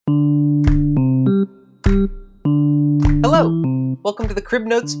Welcome to the Crib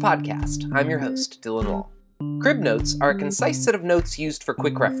Notes podcast. I'm your host, Dylan Wall. Crib Notes are a concise set of notes used for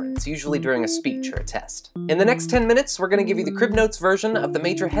quick reference, usually during a speech or a test. In the next 10 minutes, we're going to give you the Crib Notes version of the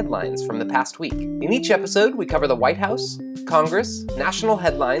major headlines from the past week. In each episode, we cover the White House, Congress, national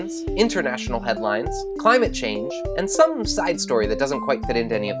headlines, international headlines, climate change, and some side story that doesn't quite fit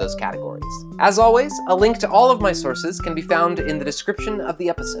into any of those categories. As always, a link to all of my sources can be found in the description of the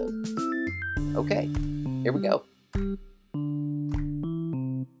episode. Okay, here we go.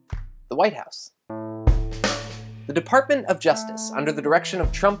 The White House. The Department of Justice, under the direction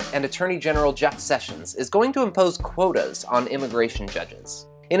of Trump and Attorney General Jeff Sessions, is going to impose quotas on immigration judges.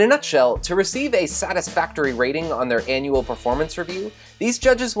 In a nutshell, to receive a satisfactory rating on their annual performance review, these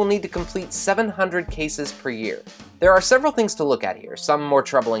judges will need to complete 700 cases per year. There are several things to look at here, some more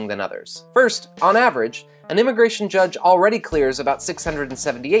troubling than others. First, on average, an immigration judge already clears about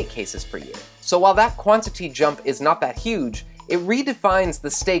 678 cases per year. So while that quantity jump is not that huge, it redefines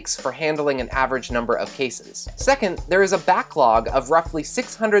the stakes for handling an average number of cases. Second, there is a backlog of roughly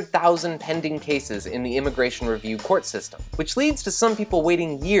 600,000 pending cases in the immigration review court system, which leads to some people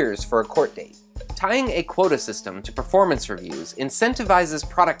waiting years for a court date. Tying a quota system to performance reviews incentivizes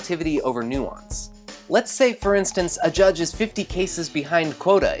productivity over nuance. Let's say, for instance, a judge is 50 cases behind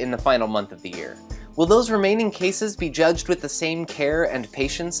quota in the final month of the year. Will those remaining cases be judged with the same care and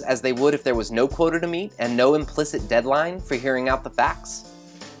patience as they would if there was no quota to meet and no implicit deadline for hearing out the facts?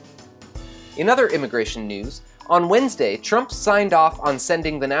 In other immigration news, on Wednesday, Trump signed off on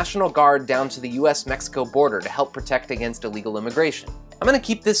sending the National Guard down to the US-Mexico border to help protect against illegal immigration. I'm going to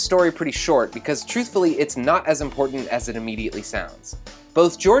keep this story pretty short because truthfully it's not as important as it immediately sounds.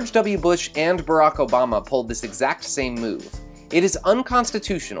 Both George W. Bush and Barack Obama pulled this exact same move. It is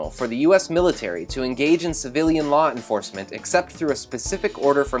unconstitutional for the US military to engage in civilian law enforcement except through a specific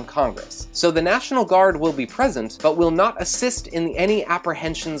order from Congress. So the National Guard will be present, but will not assist in any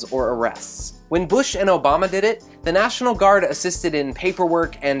apprehensions or arrests. When Bush and Obama did it, the National Guard assisted in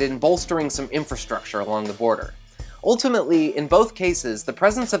paperwork and in bolstering some infrastructure along the border. Ultimately, in both cases, the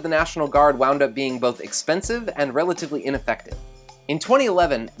presence of the National Guard wound up being both expensive and relatively ineffective. In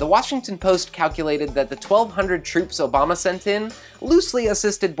 2011, the Washington Post calculated that the 1,200 troops Obama sent in loosely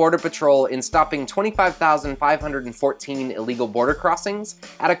assisted Border Patrol in stopping 25,514 illegal border crossings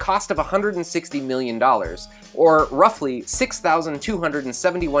at a cost of $160 million, or roughly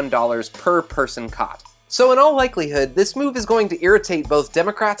 $6,271 per person caught. So in all likelihood, this move is going to irritate both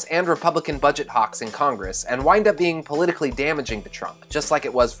Democrats and Republican budget hawks in Congress and wind up being politically damaging to Trump, just like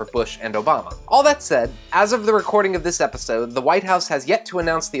it was for Bush and Obama. All that said, as of the recording of this episode, the White House has yet to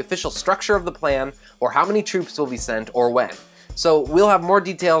announce the official structure of the plan or how many troops will be sent or when. So we'll have more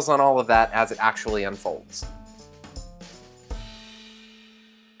details on all of that as it actually unfolds.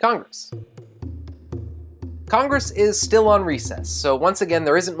 Congress. Congress is still on recess, so once again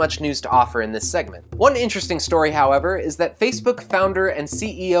there isn't much news to offer in this segment. One interesting story, however, is that Facebook founder and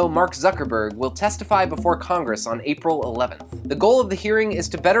CEO Mark Zuckerberg will testify before Congress on April 11th. The goal of the hearing is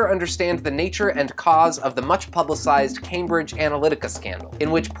to better understand the nature and cause of the much-publicized Cambridge Analytica scandal, in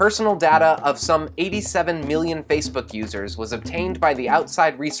which personal data of some 87 million Facebook users was obtained by the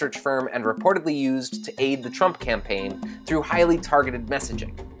outside research firm and reportedly used to aid the Trump campaign through highly targeted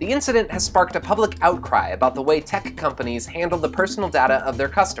messaging. The incident has sparked a public outcry about the way tech companies handle the personal data of their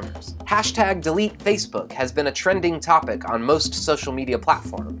customers. #DeleteFacebook has been a trending topic on most social media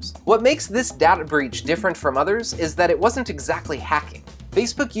platforms. What makes this data breach different from others is that it wasn't exactly hacking.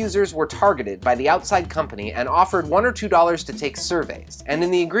 Facebook users were targeted by the outside company and offered $1 or $2 to take surveys, and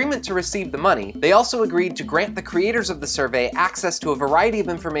in the agreement to receive the money, they also agreed to grant the creators of the survey access to a variety of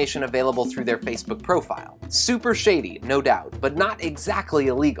information available through their Facebook profile. Super shady, no doubt, but not exactly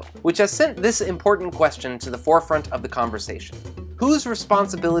illegal, which has sent this important question to the forefront of the conversation. Whose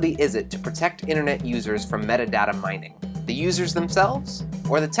responsibility is it to protect internet users from metadata mining? The users themselves,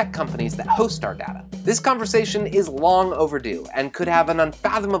 or the tech companies that host our data? This conversation is long overdue and could have an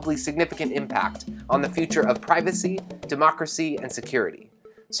unfathomably significant impact on the future of privacy, democracy, and security.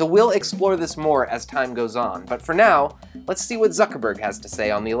 So we'll explore this more as time goes on, but for now, let's see what Zuckerberg has to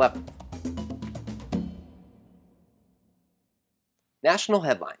say on the 11th. National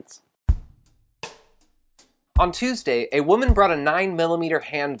headlines. On Tuesday, a woman brought a 9mm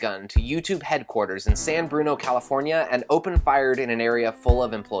handgun to YouTube headquarters in San Bruno, California, and open-fired in an area full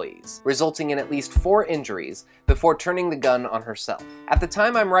of employees, resulting in at least 4 injuries before turning the gun on herself. At the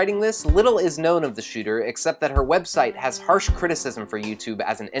time I'm writing this, little is known of the shooter except that her website has harsh criticism for YouTube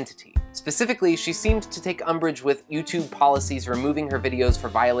as an entity. Specifically, she seemed to take umbrage with YouTube policies removing her videos for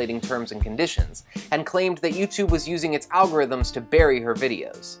violating terms and conditions, and claimed that YouTube was using its algorithms to bury her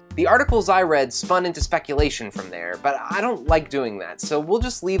videos. The articles I read spun into speculation from there, but I don't like doing that, so we'll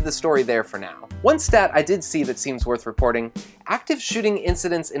just leave the story there for now. One stat I did see that seems worth reporting: active shooting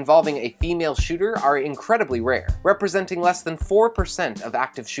incidents involving a female shooter are incredibly rare, representing less than 4% of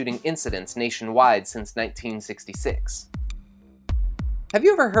active shooting incidents nationwide since 1966. Have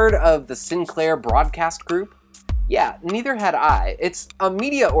you ever heard of the Sinclair Broadcast Group? Yeah, neither had I. It's a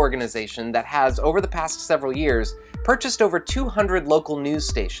media organization that has, over the past several years, purchased over 200 local news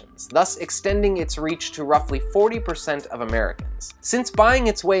stations, thus extending its reach to roughly 40% of Americans. Since buying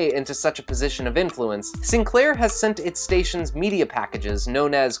its way into such a position of influence, Sinclair has sent its stations media packages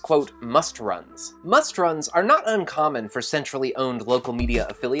known as, quote, must-runs. Must-runs are not uncommon for centrally owned local media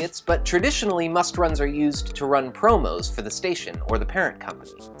affiliates, but traditionally must-runs are used to run promos for the station or the parent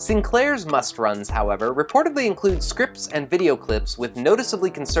company. Sinclair's must-runs, however, reportedly include scripts and video clips with noticeably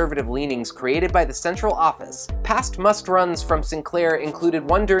conservative leanings created by the central office. Past must-runs from Sinclair included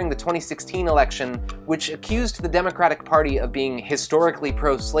one during the 2016 election, which accused the Democratic Party of being historically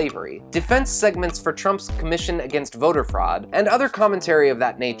pro-slavery, defense segments for Trump's Commission Against Voter Fraud, and other commentary of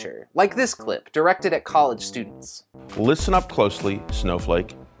that nature, like this clip directed at college students. Listen up closely,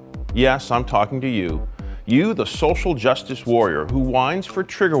 Snowflake. Yes, I'm talking to you. You, the social justice warrior who whines for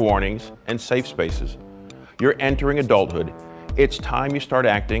trigger warnings and safe spaces. You're entering adulthood. It's time you start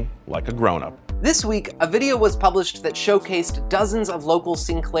acting like a grown-up. This week, a video was published that showcased dozens of local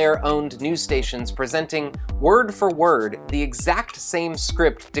Sinclair-owned news stations presenting, word for word, the exact same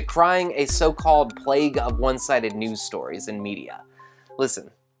script decrying a so-called plague of one-sided news stories in media.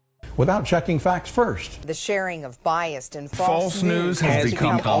 Listen. Without checking facts first. The sharing of biased and false news has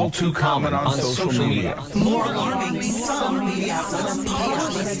become all too common on social media. More alarming, some media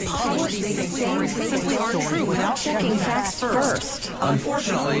outlets are true without checking facts first.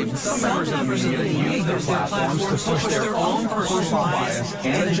 Unfortunately, some members of the media use their platforms to push their own personal bias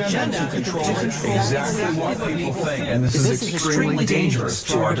and agenda to control exactly what people think. And this is extremely dangerous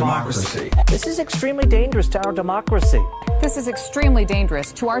to our democracy. This is extremely dangerous to our democracy. This is extremely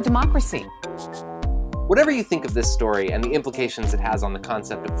dangerous to our democracy. Whatever you think of this story and the implications it has on the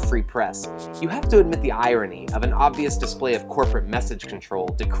concept of free press, you have to admit the irony of an obvious display of corporate message control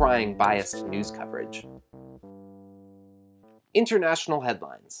decrying biased news coverage. International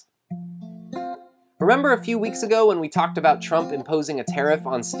headlines. Remember a few weeks ago when we talked about Trump imposing a tariff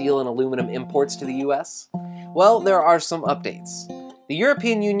on steel and aluminum imports to the US? Well, there are some updates. The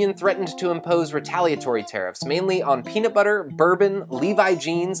European Union threatened to impose retaliatory tariffs, mainly on peanut butter, bourbon, Levi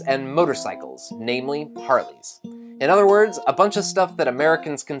jeans, and motorcycles, namely Harleys. In other words, a bunch of stuff that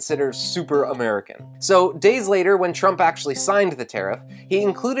Americans consider super American. So, days later, when Trump actually signed the tariff, he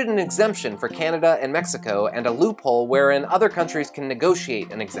included an exemption for Canada and Mexico and a loophole wherein other countries can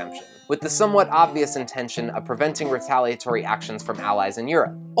negotiate an exemption, with the somewhat obvious intention of preventing retaliatory actions from allies in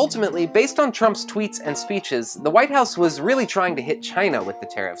Europe. Ultimately, based on Trump's tweets and speeches, the White House was really trying to hit China with the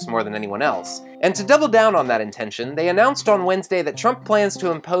tariffs more than anyone else. And to double down on that intention, they announced on Wednesday that Trump plans to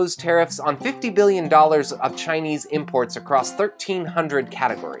impose tariffs on $50 billion of Chinese imports across 1,300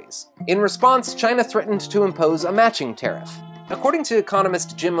 categories. In response, China threatened to impose a matching tariff. According to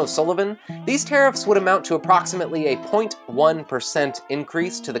economist Jim O'Sullivan, these tariffs would amount to approximately a 0.1%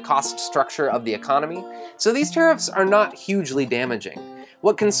 increase to the cost structure of the economy, so these tariffs are not hugely damaging.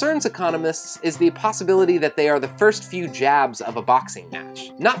 What concerns economists is the possibility that they are the first few jabs of a boxing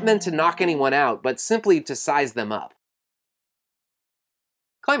match, not meant to knock anyone out, but simply to size them up.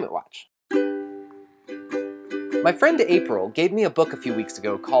 Climate Watch. My friend April gave me a book a few weeks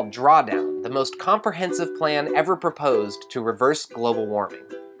ago called Drawdown, the most comprehensive plan ever proposed to reverse global warming.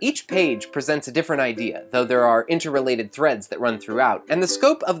 Each page presents a different idea, though there are interrelated threads that run throughout, and the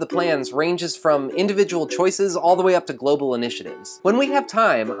scope of the plans ranges from individual choices all the way up to global initiatives. When we have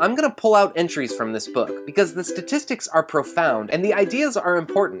time, I'm going to pull out entries from this book, because the statistics are profound, and the ideas are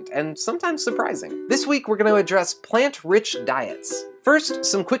important, and sometimes surprising. This week we're going to address plant-rich diets. First,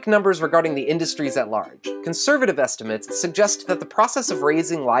 some quick numbers regarding the industries at large. Conservative estimates suggest that the process of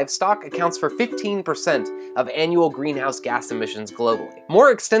raising livestock accounts for 15% of annual greenhouse gas emissions globally. More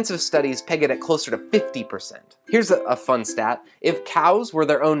extensive studies peg it at closer to 50%. Here's a fun stat. If cows were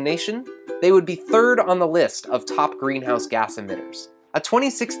their own nation, they would be third on the list of top greenhouse gas emitters. A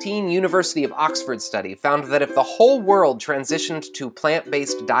 2016 University of Oxford study found that if the whole world transitioned to a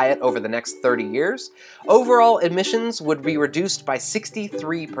plant-based diet over the next 30 years, overall emissions would be reduced by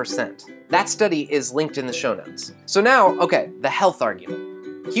 63%. That study is linked in the show notes. So now, okay, the health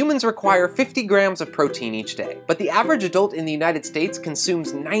argument. Humans require 50 grams of protein each day, but the average adult in the United States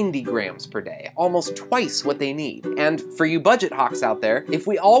consumes 90 grams per day, almost twice what they need. And for you budget hawks out there, if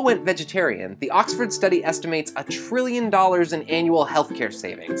we all went vegetarian, the Oxford study estimates $1 trillion in annual healthcare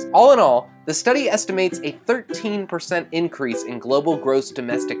savings. All in all, the study estimates a 13% increase in global gross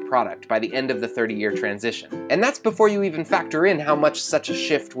domestic product by the end of the 30-year transition. And that's before you even factor in how much such a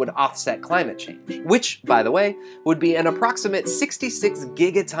shift would offset climate change, which, by the way, would be an approximate 66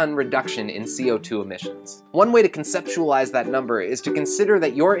 gigaton reduction in CO2 emissions. One way to conceptualize that number is to consider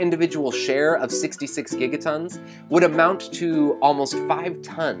that your individual share of 66 gigatons would amount to almost 5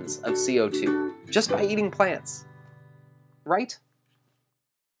 tons of CO2, just by eating plants. Right?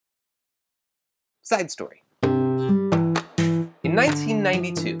 Side story. In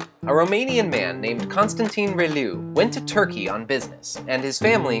 1992, a Romanian man named Constantin Relu went to Turkey on business, and his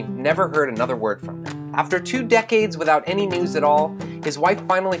family never heard another word from him. After 2 decades without any news at all, his wife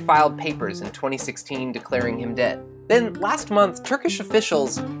finally filed papers in 2016 declaring him dead. Then, last month, Turkish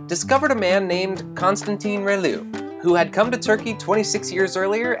officials discovered a man named Constantin Relu, who had come to Turkey 26 years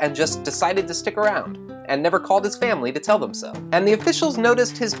earlier and just decided to stick around, and never called his family to tell them so. And the officials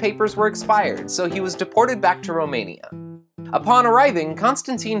noticed his papers were expired, so he was deported back to Romania. Upon arriving,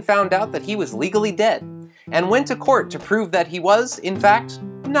 Constantine found out that he was legally dead, and went to court to prove that he was, in fact,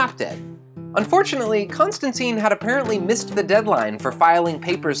 not dead. Unfortunately, Constantine had apparently missed the deadline for filing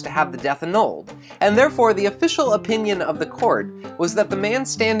papers to have the death annulled, and therefore the official opinion of the court was that the man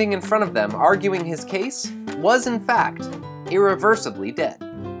standing in front of them arguing his case was, in fact, irreversibly dead.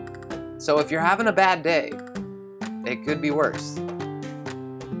 So if you're having a bad day, it could be worse.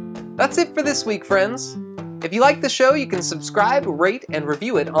 That's it for this week, friends. If you like the show, you can subscribe, rate, and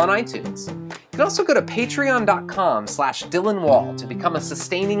review it on iTunes. You can also go to patreon.com/DylanWall to become a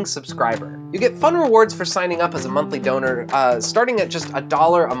sustaining subscriber. You get fun rewards for signing up as a monthly donor, starting at just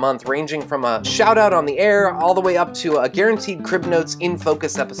 $1 a month, ranging from a shout out on the air all the way up to a guaranteed Crib Notes in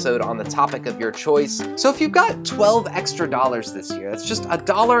Focus episode on the topic of your choice. So if you've got $12 extra this year, that's just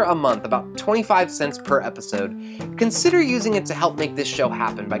 $1 a month, about 25 cents per episode, consider using it to help make this show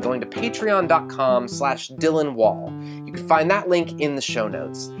happen by going to patreon.com/DylanWall. You can find that link in the show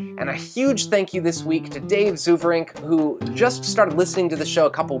notes. And a huge thank you this week to Dave Zuverink, who just started listening to the show a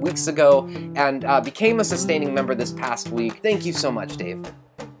couple weeks ago and became a sustaining member this past week. Thank you so much, Dave.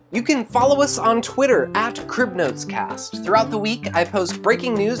 You can follow us on Twitter @CribNotesCast. Throughout the week, I post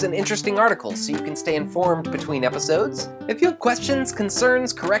breaking news and interesting articles so you can stay informed between episodes. If you have questions,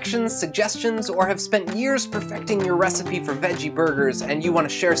 concerns, corrections, suggestions, or have spent years perfecting your recipe for veggie burgers and you want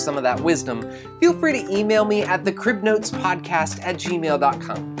to share some of that wisdom, feel free to email me at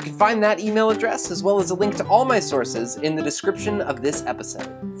thecribnotespodcast@gmail.com. You can find that email address as well as a link to all my sources in the description of this episode.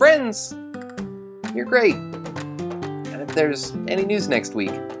 Friends, you're great. And if there's any news next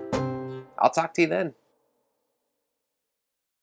week, I'll talk to you then.